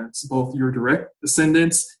patterns, both your direct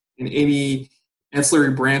descendants and any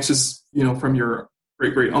ancillary branches, from your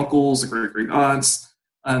great-great uncles and great-great aunts,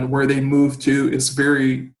 and where they move to, is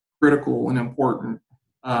very critical and important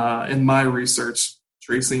in my research,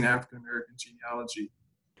 tracing African-American genealogy.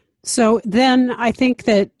 So then I think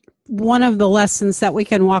that one of the lessons that we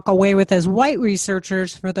can walk away with as white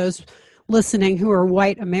researchers, for those listening who are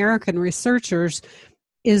white American researchers,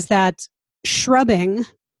 is that shrubbing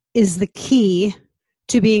is the key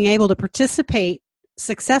to being able to participate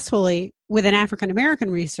successfully with an African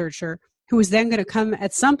American researcher, who is then going to come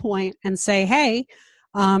at some point and say, hey,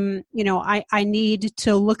 I need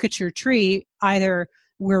to look at your tree. Either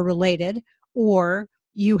we're related, or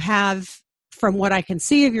you have, from what I can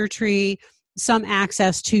see of your tree, some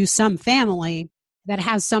access to some family that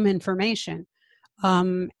has some information,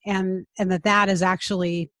 and that is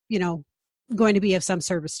actually, going to be of some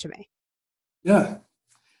service to me. Yeah.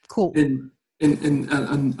 Cool. And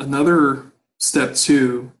another step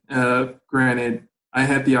too, granted, I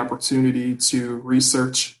had the opportunity to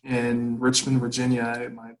research in Richmond,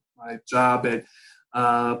 Virginia. My job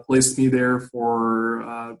placed me there for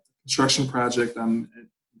a construction project.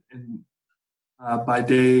 By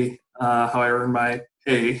day, how I earn my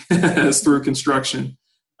pay is through construction.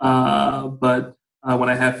 But when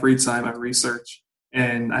I have free time, I research.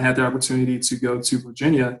 And I had the opportunity to go to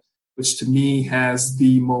Virginia, which to me has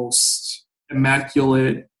the most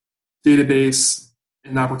immaculate database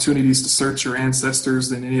and opportunities to search your ancestors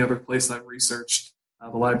than any other place I've researched.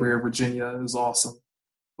 The Library of Virginia is awesome.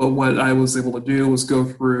 But what I was able to do was go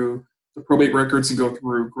through the probate records and go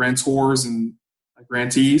through grantors and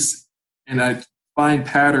grantees, and I find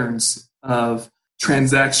patterns of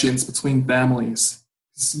transactions between families.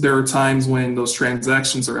 There are times when those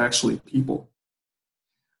transactions are actually people.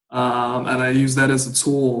 And I use that as a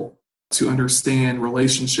tool to understand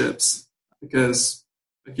relationships, because,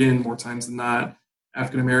 again, more times than not,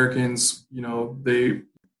 African Americans, they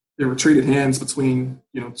were traded hands between,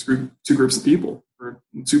 two groups of people, or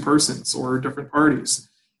two persons, or different parties.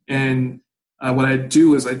 And what I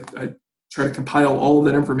do is I try to compile all of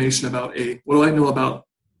that information about what do I know about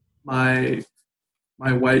my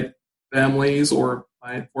white families or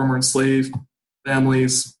my former enslaved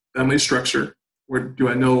families' family structure. Where do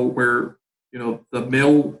I know where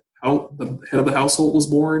the head of the household was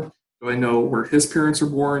born? Do I know where his parents were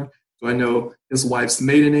born? Do I know his wife's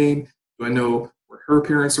maiden name? Do I know where her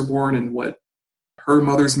parents were born and what her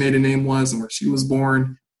mother's maiden name was and where she was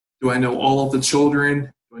born? Do I know all of the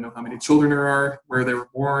children? Do I know how many children there are, where they were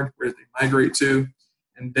born, where did they migrate to?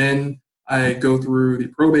 And then I go through the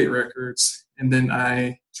probate records, and then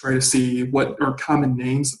I try to see what are common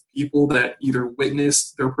names of people that either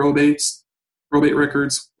witnessed their probate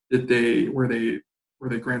records. Were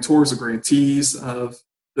they grantors or grantees of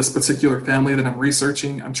this particular family that I'm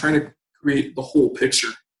researching? I'm trying to create the whole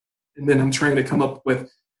picture, and then I'm trying to come up with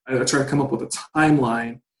a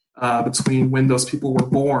timeline between when those people were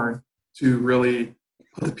born to really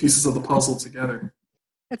put the pieces of the puzzle together.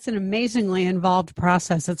 It's an amazingly involved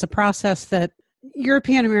process. It's a process that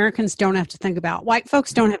European Americans don't have to think about. White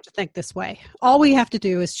folks don't have to think this way. All we have to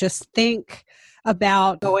do is just think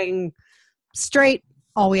about going straight.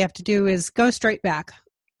 All we have to do is go straight back.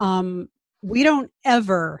 We don't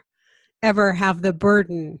ever have the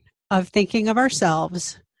burden of thinking of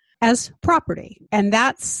ourselves as property. And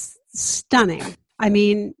that's stunning. I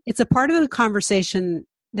mean, it's a part of the conversation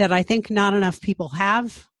that I think not enough people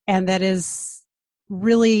have, and that is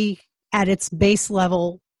really at its base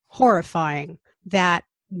level horrifying, that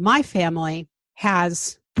my family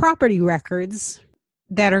has property records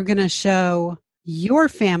that are going to show your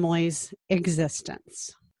family's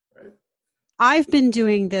existence. Right. I've been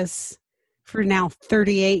doing this for now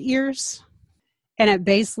 38 years, and at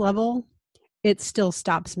base level, it still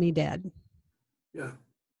stops me dead. Yeah.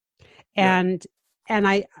 And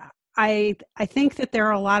I think that there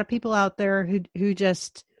are a lot of people out there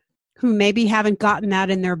who maybe haven't gotten that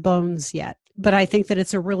in their bones yet. But I think that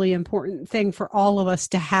it's a really important thing for all of us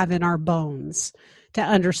to have in our bones to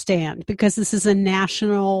understand, because this is a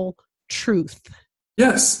national truth.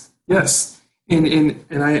 Yes. And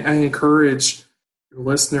I encourage your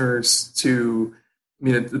listeners to,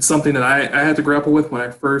 it's something that I had to grapple with when I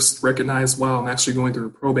first recognized, wow, I'm actually going through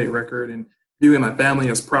a probate record and viewing my family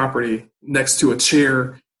as property next to a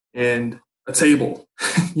chair and a table,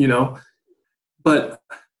 But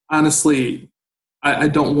honestly, I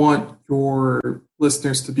don't want your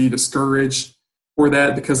listeners to be discouraged for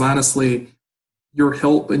that, because honestly, your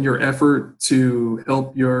help and your effort to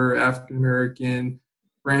help your African-American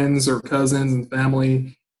friends or cousins and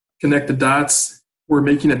family connect the dots, we're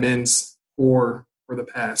making amends for the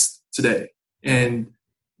past today. And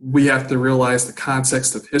we have to realize the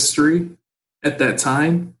context of history at that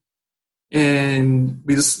time. And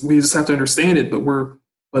we just have to understand it,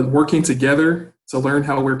 but working together to learn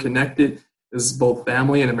how we're connected as both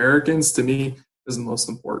family and Americans, to me, is the most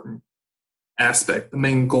important aspect, the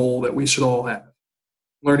main goal that we should all have,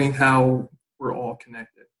 learning how we're all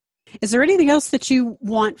connected. Is there anything else that you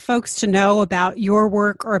want folks to know about your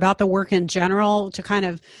work or about the work in general to kind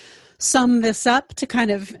of sum this up, to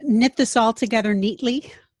kind of knit this all together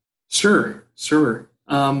neatly? Sure.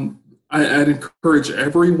 I'd encourage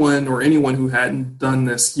everyone or anyone who hadn't done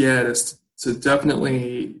this yet is to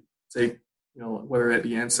definitely take, whether that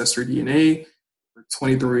be Ancestry DNA or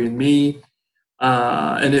 23andMe.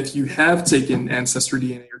 And if you have taken Ancestry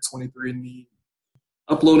DNA or 23andMe,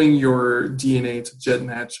 uploading your DNA to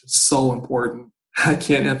GEDmatch is so important. I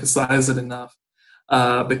can't emphasize it enough,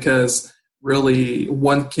 because really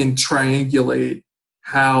one can triangulate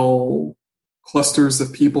how clusters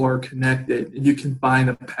of people are connected, and you can find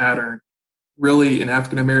a pattern. Really, in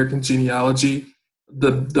African American genealogy,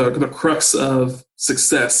 the crux of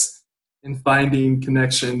success in finding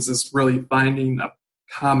connections is really finding a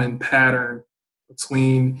common pattern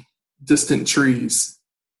between distant trees.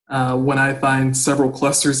 When I find several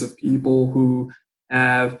clusters of people who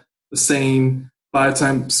have the same 5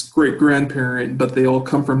 times great grandparent, but they all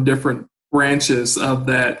come from different branches of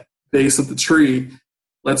that base of the tree,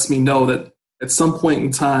 lets me know that at some point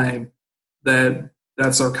in time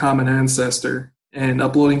that's our common ancestor. And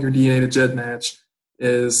uploading your DNA to GEDmatch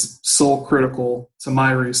is so critical to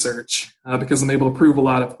my research, because I'm able to prove a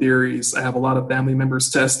lot of theories. I have a lot of family members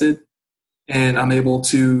tested, and I'm able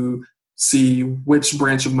to see which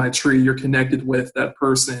branch of my tree you're connected with that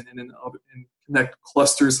person, and connect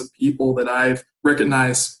clusters of people that I've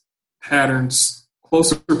recognized patterns,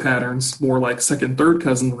 closer patterns, more like second, third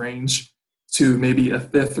cousin range, to maybe a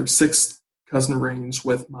 5th or 6th cousin range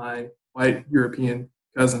with my white European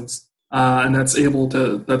cousins. And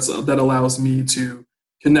that allows me to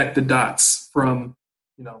connect the dots from,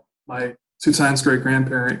 my 2 times great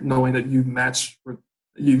grandparent, knowing that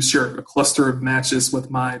you share a cluster of matches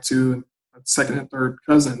with my 2 second and third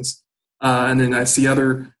cousins. And then I see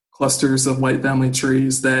other clusters of white family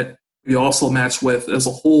trees that we also match with as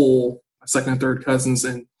a whole, my second and third cousins.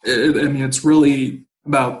 And it's really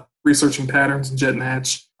about researching patterns in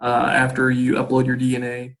GEDmatch after you upload your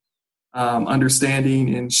DNA,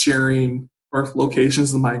 understanding and sharing birth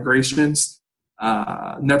locations and migrations.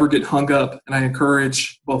 never get hung up. And I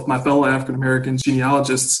encourage both my fellow African-American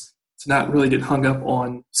genealogists to not really get hung up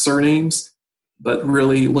on surnames, but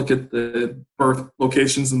really look at the birth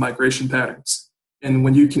locations and migration patterns. And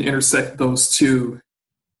when you can intersect those two,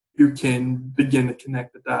 you can begin to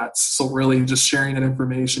connect the dots. So really just sharing that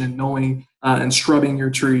information and knowing and scrubbing your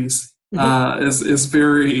trees is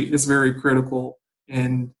very critical.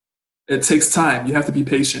 And it takes time. You have to be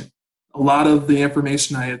patient. A lot of the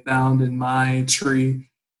information I had found in my tree,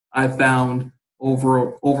 I found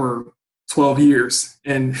over 12 years.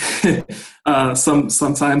 And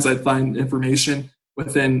sometimes I'd find information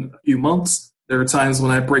within a few months. There are times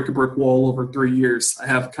when I break a brick wall over 3 years. I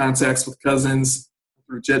have contacts with cousins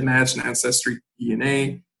through GEDmatch and Ancestry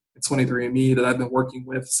DNA and 23andMe that I've been working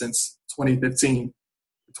with since 2015,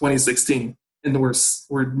 2016. And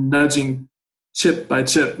we're nudging chip by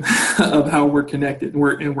chip of how we're connected.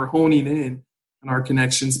 We're honing in on our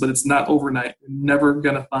connections, but it's not overnight. You're never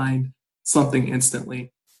going to find something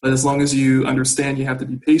instantly. But as long as you understand you have to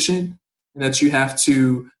be patient and that you have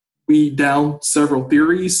to weed down several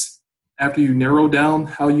theories after you narrow down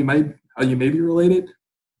how you may be related,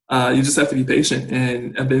 you just have to be patient,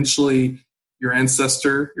 and eventually your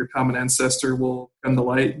common ancestor will come to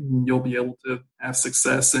light, and you'll be able to have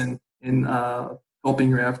success in helping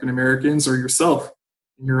your African Americans or yourself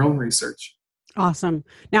in your own research. Awesome.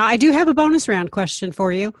 Now, I do have a bonus round question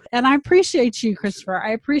for you, and I appreciate you, Christopher.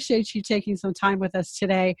 I appreciate you taking some time with us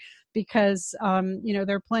today because,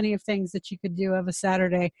 there are plenty of things that you could do of a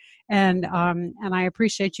Saturday, and I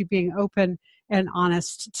appreciate you being open and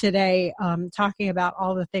honest today, talking about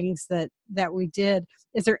all the things that we did.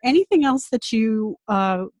 Is there anything else that you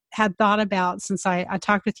had thought about since I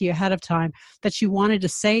talked with you ahead of time that you wanted to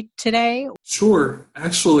say today? Sure.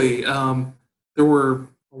 Actually, there were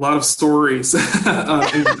a lot of stories.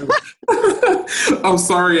 I'm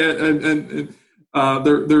sorry. And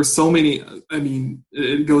there's so many. I mean,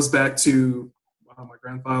 it goes back to my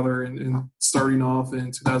grandfather and starting off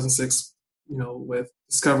in 2006, with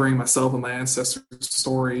discovering myself and my ancestors'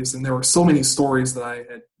 stories. And there were so many stories that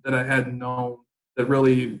I hadn't known that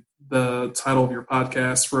really the title of your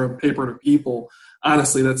podcast, From Paper to People,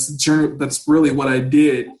 honestly, that's really what I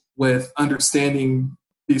did with understanding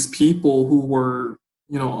these people who were,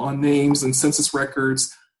 on names and census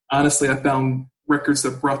records. Honestly, I found records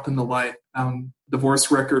that brought them to life. I found a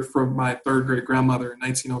divorce record from my third great grandmother in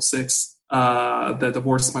 1906 that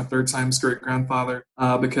divorced my third times great grandfather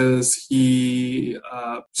because she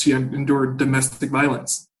endured domestic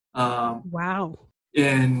violence. Wow.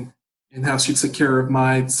 And how she took care of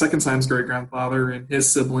my second times great grandfather and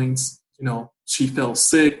his siblings. She fell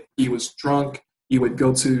sick. He was drunk. He would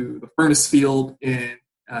go to the furnace field and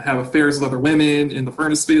have affairs with other women in the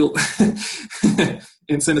furnace field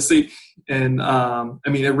in Tennessee. And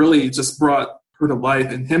it really just brought her to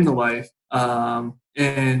life and him to life.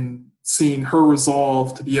 And seeing her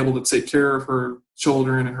resolve to be able to take care of her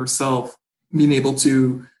children and herself, being able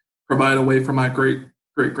to provide a way for my great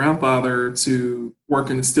grandfather to work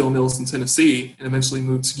in the steel mills in Tennessee and eventually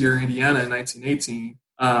moved to Gary, Indiana in 1918,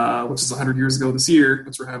 which is 100 years ago this year,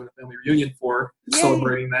 which we're having a family reunion for,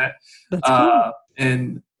 celebrating that. That's cool.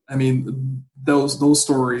 And those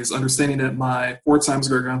stories, understanding that my fourth times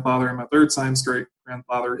great grandfather and my third times great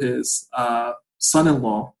grandfather, his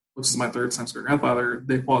son-in-law, which is my third times great grandfather,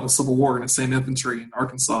 they fought in the Civil War in the same infantry in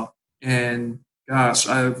Arkansas. And gosh,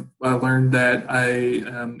 I learned that I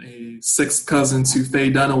am a sixth cousin to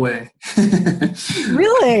Faye Dunaway.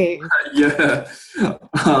 Really? Yeah.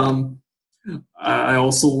 I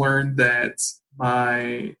also learned that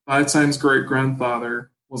my five times great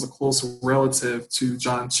grandfather was a close relative to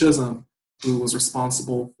John Chisholm, who was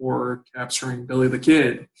responsible for capturing Billy the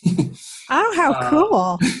Kid. Oh, how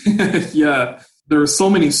cool. Yeah. There are so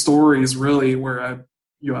many stories really where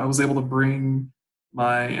I was able to bring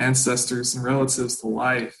my ancestors and relatives to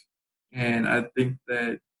life. And I think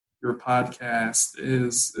that your podcast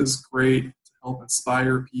is great to help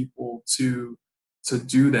inspire people to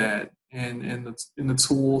do that and the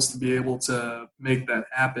tools to be able to make that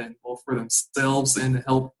happen, both for themselves and to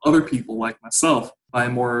help other people like myself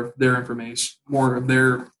find more of their information, more of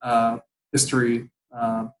their history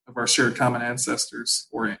of our shared common ancestors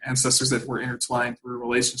or ancestors that were intertwined through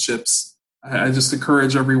relationships. I just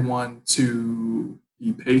encourage everyone to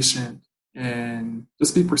be patient and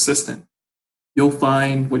just be persistent. You'll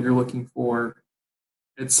find what you're looking for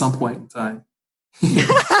at some point in time.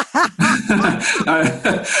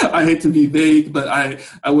 I hate to be vague, but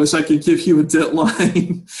I wish I could give you a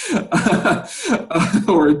deadline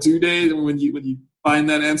or a due date when you find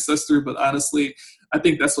that ancestor. But honestly, I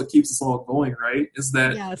think that's what keeps us all going, right? Is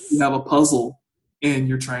that yes. You have a puzzle and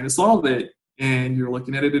you're trying to solve it. and you're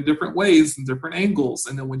looking at it in different ways and different angles.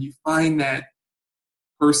 And then when you find that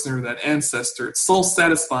person or that ancestor, it's so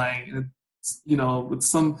satisfying. And it's, you know, with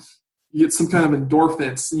you get some kind of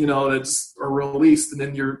endorphins, you know, that just are released, and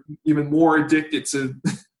then you're even more addicted to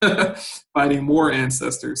finding more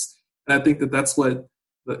ancestors. And I think that that's what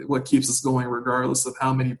keeps us going, regardless of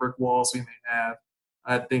how many brick walls we may have.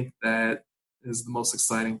 I think that is the most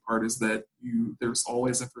exciting part, is that there's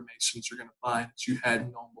always information that you're going to find that you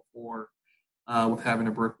hadn't known before with having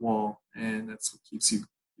a brick wall, and that's what keeps you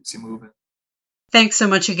moving. Thanks so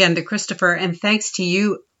much again to Christopher, and thanks to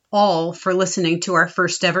you all for listening to our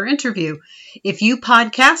first ever interview. If you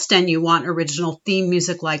podcast and you want original theme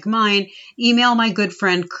music like mine, email my good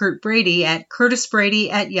friend Kurt Brady at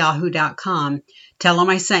curtisbrady@yahoo.com. Tell him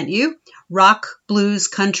I sent you. Rock, blues,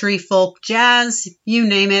 country, folk, jazz, you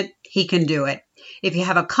name it, he can do it. If you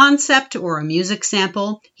have a concept or a music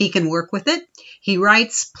sample, he can work with it. He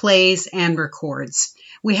writes, plays, and records.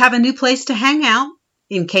 We have a new place to hang out.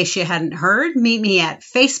 In case you hadn't heard, meet me at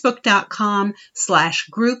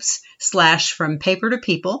facebook.com/groups/from paper to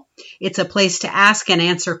people. It's a place to ask and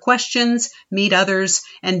answer questions, meet others,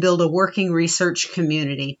 and build a working research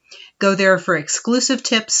community. Go there for exclusive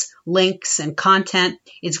tips, links, and content.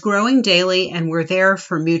 It's growing daily, and we're there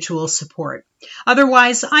for mutual support.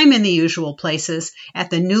 Otherwise, I'm in the usual places at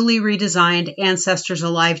the newly redesigned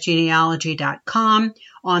AncestorsAliveGenealogy.com,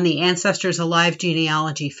 on the Ancestors Alive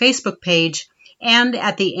Genealogy Facebook page, and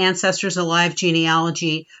at the Ancestors Alive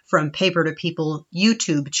Genealogy From Paper to People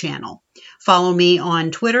YouTube channel. Follow me on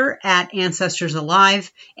Twitter at Ancestors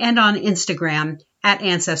Alive and on Instagram at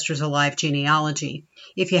Ancestors Alive Genealogy.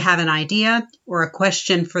 If you have an idea or a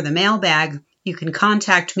question for the mailbag, you can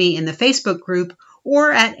contact me in the Facebook group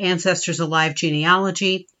or at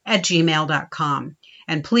AncestorsAliveGenealogy@gmail.com.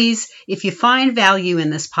 And please, if you find value in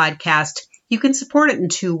this podcast, you can support it in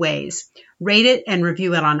two ways. Rate it and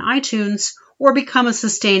review it on iTunes, or become a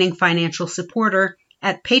sustaining financial supporter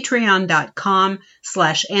at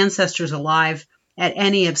patreon.com/ancestorsalive at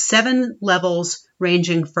any of 7 levels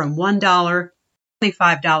ranging from $1 to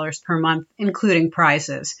 $25 per month, including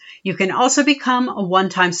prizes. You can also become a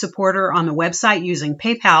one-time supporter on the website using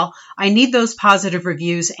PayPal. I need those positive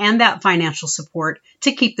reviews and that financial support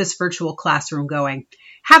to keep this virtual classroom going.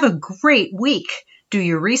 Have a great week. Do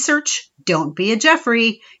your research. Don't be a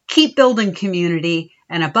Jeffrey. Keep building community.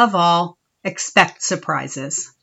 And above all, expect surprises.